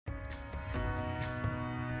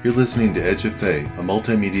You're listening to Edge of Faith, a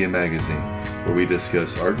multimedia magazine where we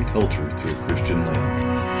discuss art and culture through a Christian lens.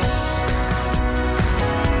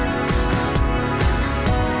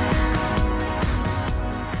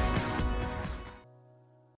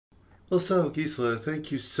 Well, so Gisela,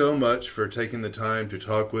 thank you so much for taking the time to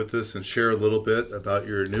talk with us and share a little bit about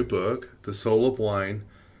your new book, The Soul of Wine,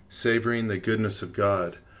 Savoring the Goodness of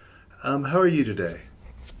God. How are you today?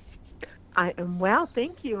 I am well,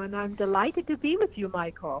 thank you, and I'm delighted to be with you,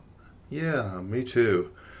 Michael. Yeah, me too.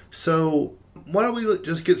 So why don't we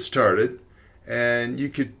just get started, and you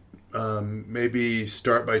could maybe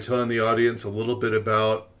start by telling the audience a little bit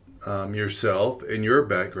about yourself and your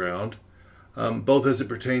background, both as it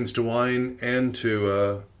pertains to wine and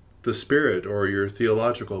to the spirit or your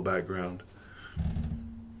theological background.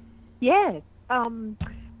 Yes,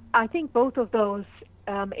 I think both of those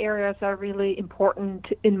areas are really important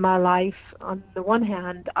in my life. On the one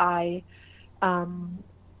hand, I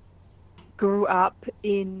grew up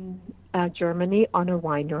in Germany on a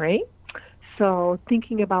winery. So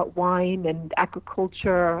thinking about wine and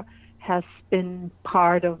agriculture has been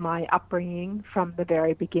part of my upbringing from the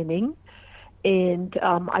very beginning. And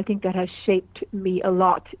I think that has shaped me a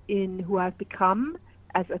lot in who I've become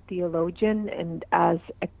as a theologian and as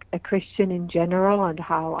a Christian in general, and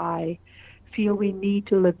how I feel we need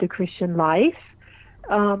to live the Christian life.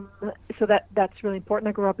 So that's really important.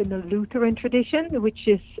 I grew up in the Lutheran tradition, which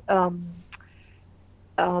is a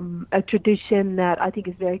tradition that I think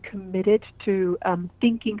is very committed to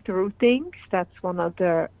thinking through things. That's one of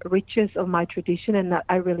the riches of my tradition, and that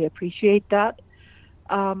I really appreciate that.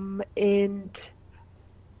 And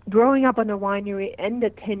growing up on a winery and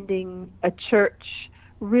attending a church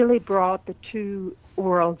really brought the two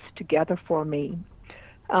worlds together for me.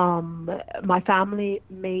 My family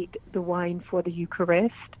made the wine for the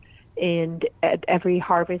Eucharist, and at every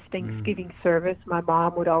harvest Thanksgiving service, my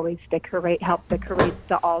mom would always help decorate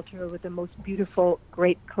the altar with the most beautiful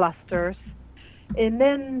grape clusters. And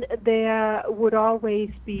then there would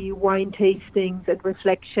always be wine tastings and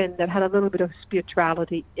reflection that had a little bit of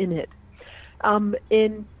spirituality in it.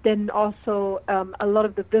 And then also a lot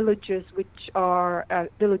of the villages, which are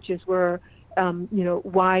villages where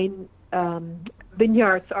wine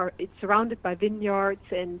vineyards it's surrounded by vineyards,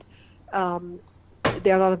 and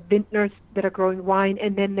there are a lot of vintners that are growing wine,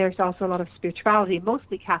 and then there's also a lot of spirituality,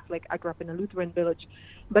 mostly Catholic. I grew up in a Lutheran village,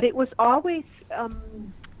 but it was always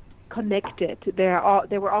connected. There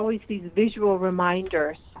were always these visual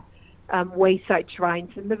reminders, wayside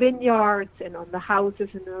shrines in the vineyards and on the houses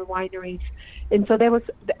in the wineries. And so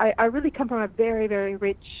I really come from a very, very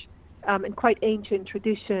rich and quite ancient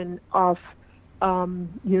tradition of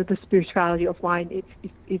the spirituality of wine,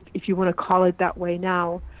 if you want to call it that way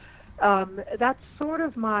now. That's sort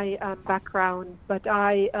of my background, but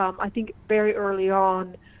I think very early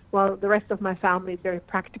on, while the rest of my family is very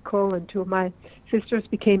practical, and two of my sisters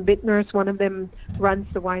became vintners. One of them runs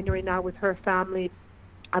the winery now with her family.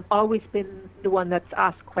 I've always been the one that's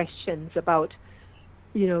asked questions about,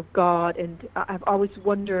 God, and I've always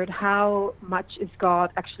wondered how much is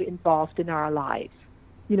God actually involved in our lives?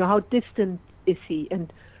 How distant is he,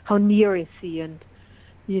 and how near is he, and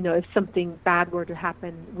if something bad were to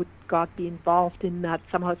happen, would God be involved in that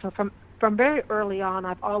somehow? So from very early on,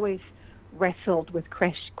 I've always wrestled with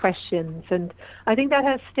questions, and I think that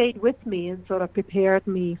has stayed with me and sort of prepared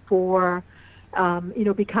me for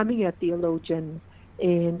becoming a theologian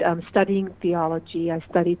and studying theology. I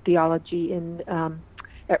studied theology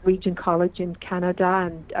at Regent College in Canada,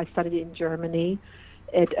 and I studied it in Germany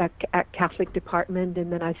at a Catholic department,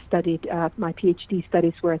 and then I studied my Ph.D.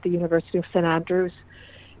 studies were at the University of St. Andrews.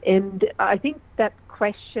 And I think that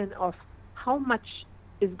question of how much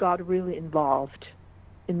is God really involved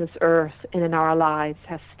in this earth and in our lives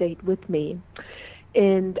has stayed with me.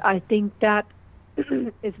 And I think that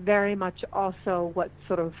is very much also what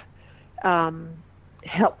sort of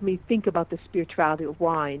helped me think about the spirituality of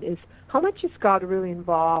wine, is how much is God really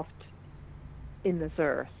involved in this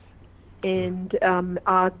earth? And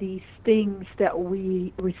are these things that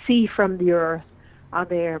we receive from the earth, are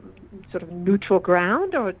they sort of neutral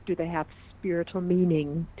ground, or do they have spiritual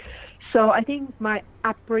meaning? So I think my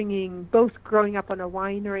upbringing, both growing up on a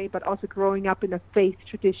winery, but also growing up in a faith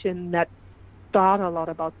tradition that thought a lot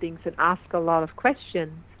about things and asked a lot of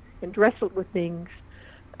questions and wrestled with things,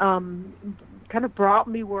 kind of brought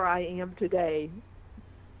me where I am today.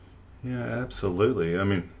 Yeah, absolutely. I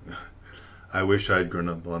mean, I wish I'd grown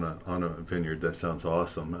up on a vineyard. That sounds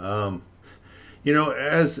awesome.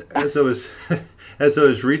 As I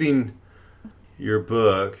was reading your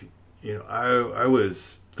book, I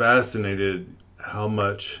was fascinated how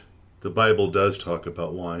much the Bible does talk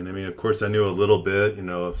about wine. I mean, of course, I knew a little bit,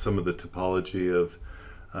 of some of the typology of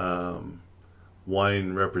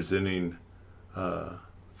wine representing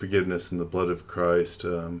forgiveness in the blood of Christ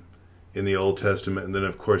in the Old Testament, and then,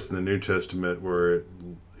 of course, in the New Testament, where it,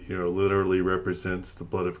 literally represents the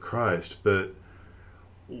blood of Christ. But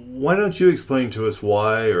why don't you explain to us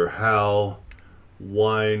why or how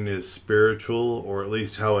wine is spiritual, or at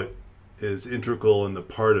least how it is integral in the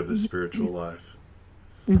part of the spiritual life?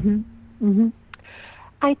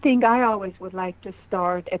 I think I always would like to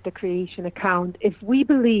start at the creation account. If we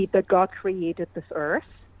believe that God created this earth,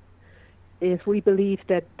 if we believe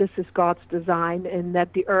that this is God's design and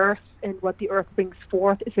that the earth and what the earth brings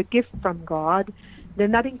forth is a gift from God,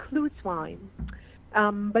 then that includes wine.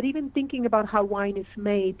 But even thinking about how wine is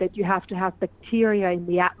made, that you have to have bacteria in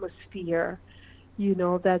the atmosphere,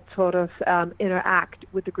 that sort of interact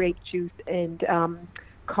with the grape juice and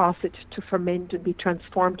cause it to ferment and be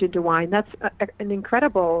transformed into wine. That's an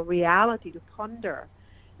incredible reality to ponder.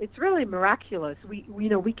 It's really miraculous.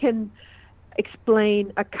 We can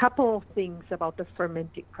explain a couple things about the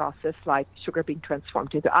fermenting process, like sugar being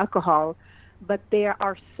transformed into alcohol, but there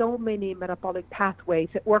are so many metabolic pathways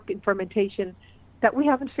that work in fermentation that we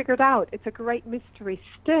haven't figured out. It's a great mystery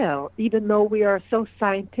still, even though we are so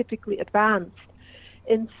scientifically advanced.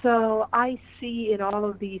 And so I see in all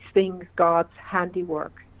of these things God's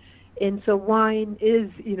handiwork. And so wine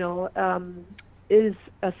is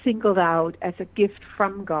singled out as a gift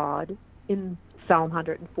from God in Psalm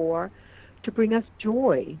 104 to bring us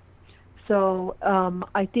joy. So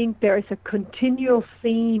I think there is a continual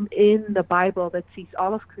theme in the Bible that sees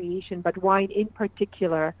all of creation, but wine in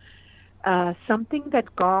particular, something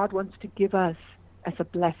that God wants to give us as a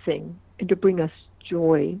blessing and to bring us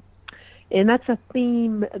joy. And that's a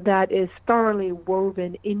theme that is thoroughly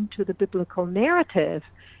woven into the biblical narrative.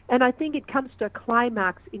 And I think it comes to a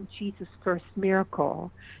climax in Jesus' first miracle.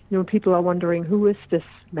 People are wondering, who is this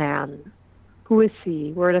man? Who is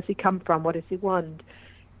he? Where does he come from? What does he want?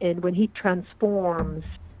 And when he transforms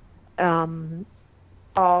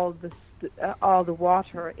all the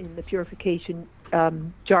water in the purification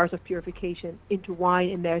jars of purification into wine,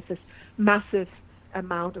 and there's this massive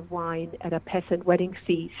amount of wine at a peasant wedding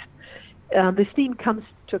feast, this theme comes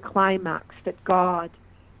to a climax that God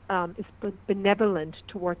is benevolent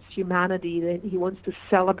towards humanity, that he wants to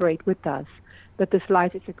celebrate with us, that this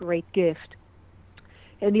life is a great gift.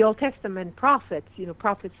 And the Old Testament prophets,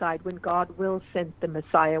 prophesied when God will send the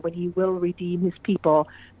Messiah, when he will redeem his people,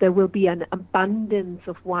 there will be an abundance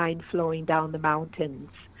of wine flowing down the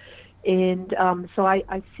mountains. And so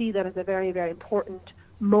I see that as a very, very important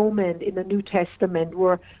moment in the New Testament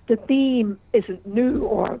where the theme isn't new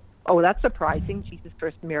or, oh, that's surprising, Jesus'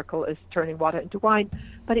 first miracle is turning water into wine,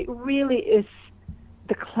 but it really is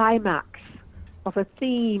the climax of a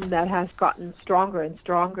theme that has gotten stronger and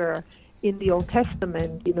stronger in the Old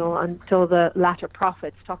Testament, until the latter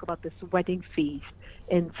prophets talk about this wedding feast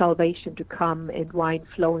and salvation to come and wine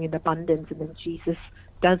flowing in abundance, and then Jesus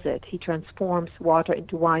does it. He transforms water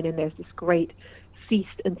into wine, and there's this great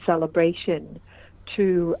feast and celebration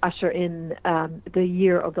to usher in the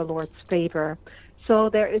year of the Lord's favor.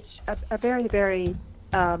 So there is a very, very,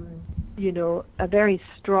 a very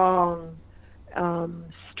strong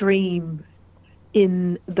stream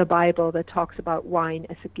in the Bible that talks about wine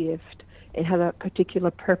as a gift. It has a particular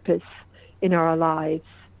purpose in our lives,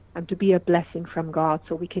 and to be a blessing from God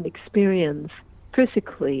so we can experience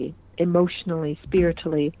physically, emotionally,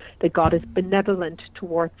 spiritually, that God is benevolent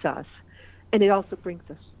towards us. And it also brings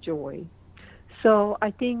us joy. So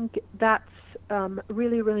I think that's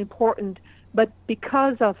really, really important. But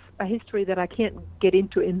because of a history that I can't get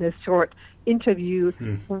into in this short interview,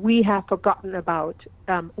 we have forgotten about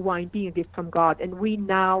wine being a gift from God. And we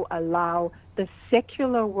now allow the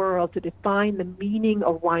secular world to define the meaning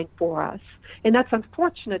of wine for us. And that's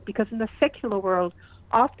unfortunate, because in the secular world,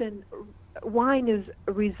 often wine is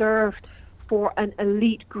reserved for an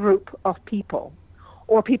elite group of people,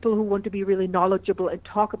 or people who want to be really knowledgeable and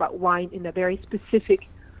talk about wine in a very specific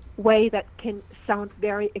way that can sound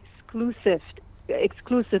very exclusive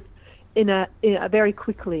in a very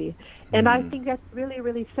quickly. And I think that's really,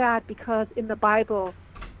 really sad, because in the Bible,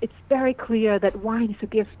 it's very clear that wine is a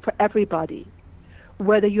gift for everybody,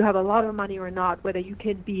 whether you have a lot of money or not, whether you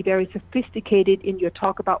can be very sophisticated in your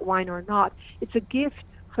talk about wine or not. It's a gift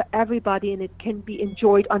for everybody, and it can be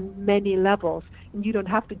enjoyed on many levels. And you don't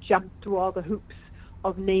have to jump through all the hoops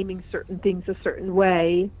of naming certain things a certain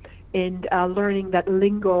way and learning that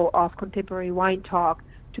lingo of contemporary wine talk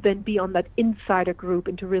to then be on that insider group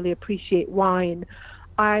and to really appreciate wine.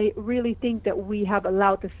 I really think that we have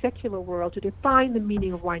allowed the secular world to define the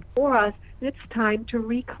meaning of wine for us, and it's time to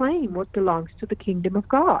reclaim what belongs to the kingdom of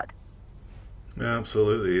God.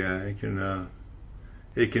 Absolutely, yeah.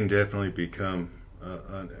 It can definitely become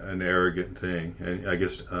an arrogant thing, and I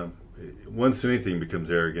guess once anything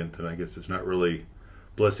becomes arrogant, then I guess it's not really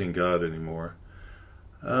blessing God anymore.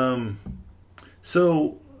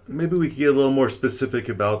 So maybe we could get a little more specific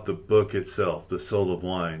about the book itself, The Soul of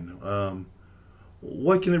Wine.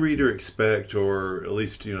 What can the reader expect, or at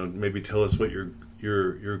least maybe tell us what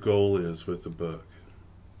your goal is with the book?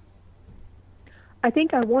 I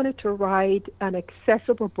think I wanted to write an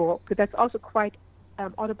accessible book that's also quite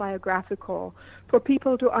autobiographical for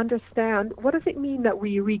people to understand what does it mean that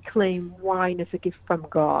we reclaim wine as a gift from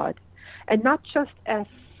God, and not just as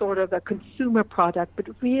sort of a consumer product, but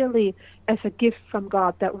really as a gift from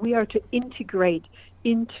God that we are to integrate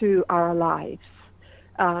into our lives,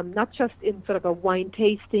 not just in sort of a wine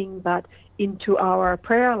tasting, but into our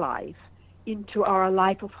prayer life, into our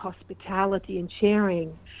life of hospitality and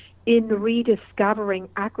sharing, in rediscovering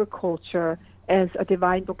agriculture as a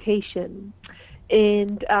divine vocation,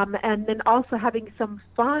 and then also having some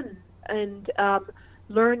fun and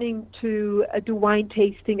learning to do wine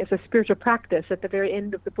tasting as a spiritual practice. At the very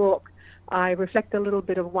end of the book, I reflect a little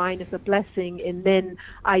bit of wine as a blessing, and then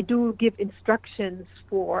I do give instructions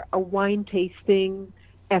for a wine tasting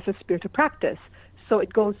as a spiritual practice. So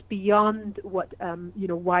it goes beyond what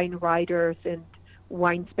wine writers and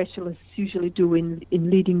wine specialists usually do in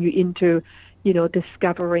leading you into,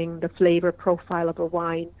 discovering the flavor profile of a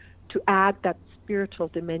wine, to add that spiritual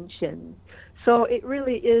dimension. So it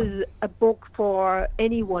really is a book for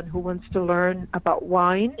anyone who wants to learn about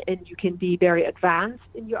wine, and you can be very advanced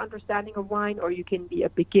in your understanding of wine, or you can be a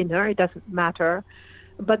beginner. It doesn't matter.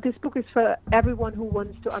 But this book is for everyone who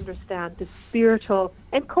wants to understand the spiritual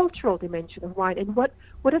and cultural dimension of wine, and what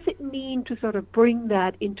does it mean to sort of bring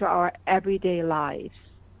that into our everyday lives.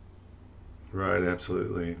 Right,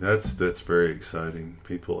 absolutely. That's very exciting.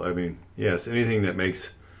 People, yes, anything that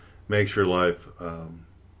makes your life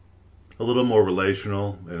a little more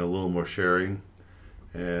relational and a little more sharing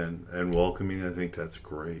and welcoming. I think that's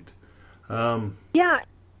great. Yeah,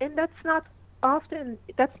 and that's not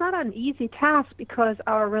an easy task, because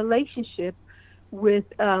our relationship with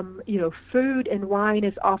food and wine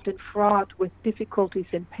is often fraught with difficulties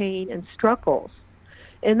and pain and struggles.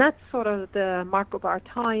 And that's sort of the mark of our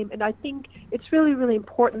time. And I think it's really, really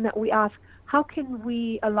important that we ask, how can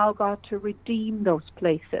we allow God to redeem those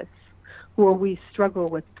places where we struggle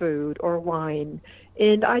with food or wine?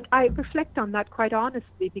 And I reflect on that quite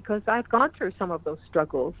honestly, because I've gone through some of those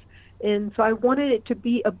struggles. And so I wanted it to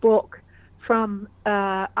be a book from,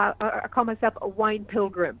 I call myself a wine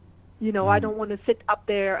pilgrim. I don't want to sit up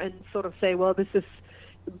there and sort of say, well, this is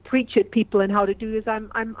preach at people and how to do this.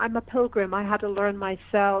 I'm a pilgrim. I had to learn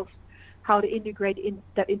myself how to integrate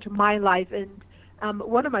that into my life. And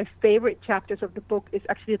one of my favorite chapters of the book is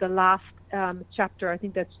actually the last chapter. I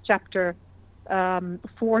think that's chapter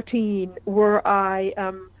 14, where I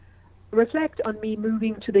reflect on me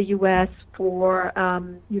moving to the U.S. for,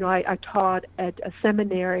 I taught at a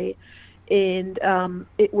seminary. And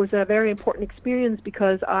it was a very important experience,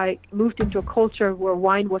 because I moved into a culture where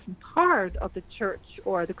wine wasn't part of the church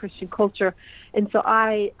or the Christian culture. And so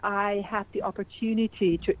I had the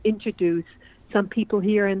opportunity to introduce some people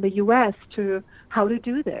here in the U.S. to how to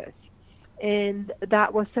do this. And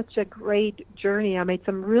that was such a great journey. I made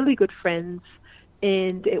some really good friends,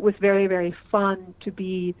 and it was very, very fun to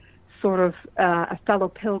be sort of a fellow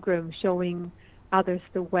pilgrim, showing others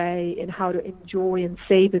the way and how to enjoy and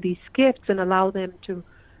savor these gifts and allow them to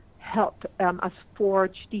help us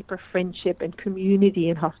forge deeper friendship and community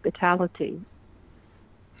and hospitality.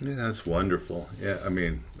 Yeah, that's wonderful. Yeah,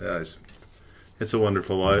 it's a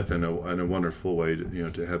wonderful life and a wonderful way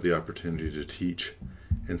to have the opportunity to teach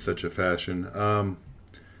in such a fashion.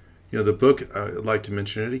 The book, I'd like to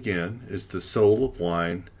mention it again, is The Soul of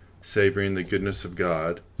Wine, Savoring the Goodness of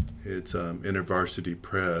God. It's InterVarsity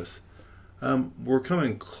Press. We're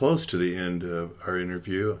coming close to the end of our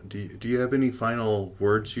interview. Do you have any final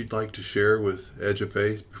words you'd like to share with Edge of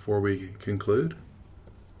Faith before we conclude?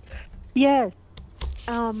 Yes,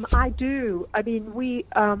 I do. We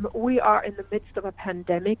are in the midst of a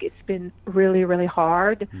pandemic. It's been really, really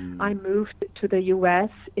hard. I moved to the U.S.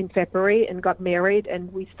 in February and got married,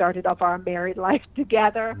 and we started off our married life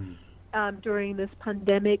together during this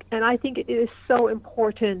pandemic. And I think it is so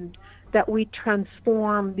important that we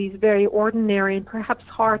transform these very ordinary and perhaps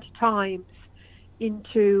hard times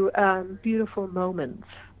into beautiful moments,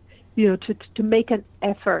 to make an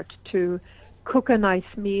effort to cook a nice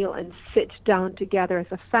meal and sit down together as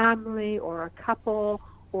a family or a couple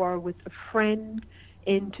or with a friend,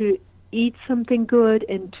 and to eat something good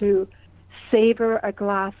and to savor a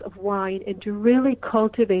glass of wine and to really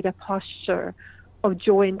cultivate a posture of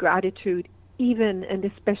joy and gratitude, even and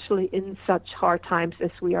especially in such hard times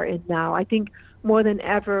as we are in now. I think more than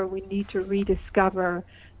ever we need to rediscover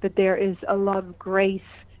that there is a lot of grace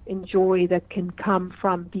and joy that can come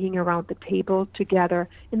from being around the table together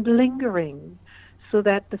and lingering, so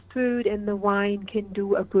that the food and the wine can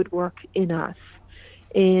do a good work in us,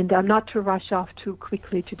 and not to rush off too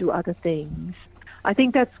quickly to do other things. I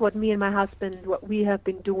think that's what me and my husband, what we have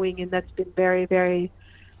been doing, and that's been very, very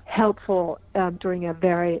helpful during a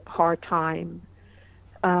very hard time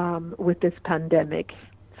with this pandemic.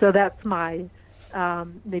 So that's my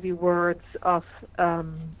maybe words of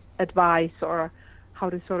advice, or how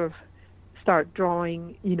to sort of start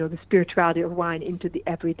drawing, the spirituality of wine into the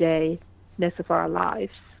everydayness of our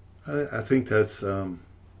lives. I think that's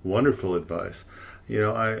wonderful advice.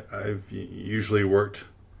 I've usually worked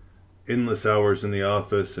endless hours in the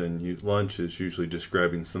office, and lunch is usually just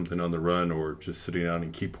grabbing something on the run or just sitting down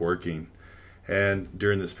and keep working. And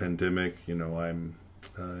during this pandemic, I'm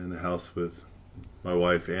in the house with my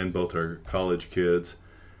wife and both our college kids.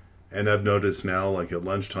 And I've noticed now, like at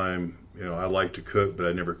lunchtime, I like to cook, but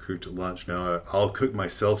I never cooked at lunch. Now I'll cook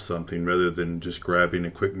myself something rather than just grabbing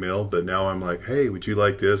a quick meal. But now I'm like, hey, would you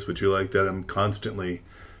like this? Would you like that? I'm constantly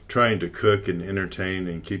trying to cook and entertain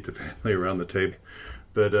and keep the family around the table.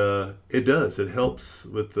 But it does. It helps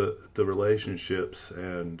with the relationships,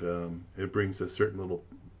 and it brings a certain little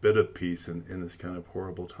bit of peace in this kind of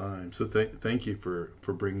horrible time. So thank you for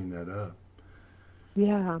bringing that up.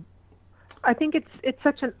 Yeah. I think it's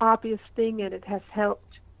such an obvious thing, and it has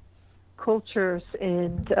helped cultures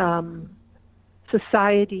and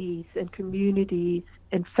societies and communities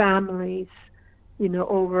and families,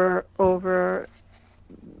 over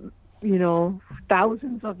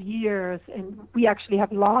thousands of years, and we actually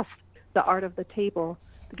have lost the art of the table,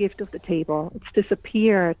 the gift of the table. It's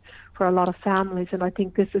disappeared for a lot of families, and I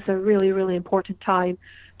think this is a really, really important time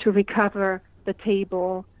to recover the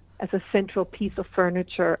table as a central piece of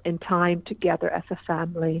furniture and time together as a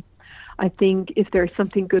family. I think if there's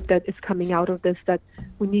something good that is coming out of this, that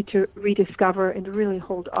we need to rediscover and really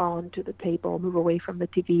hold on to the table, move away from the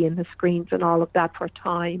TV and the screens and all of that for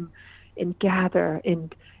time, and gather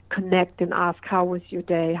and connect and ask, how was your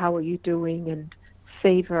day? How are you doing? And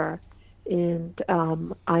savor. And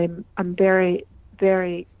I'm very,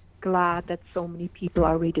 very glad that so many people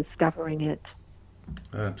are rediscovering it.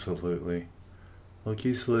 Absolutely. Well,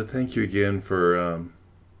 Gisela, thank you again for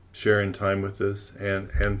sharing time with us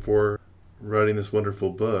and for writing this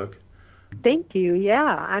wonderful book. Thank you.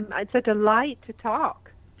 Yeah, it's a delight to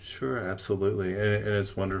talk. Sure, absolutely. And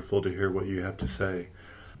it's wonderful to hear what you have to say.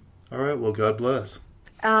 All right, well, God bless.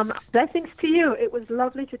 Blessings to you. It was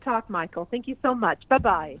lovely to talk, Michael. Thank you so much.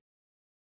 Bye-bye.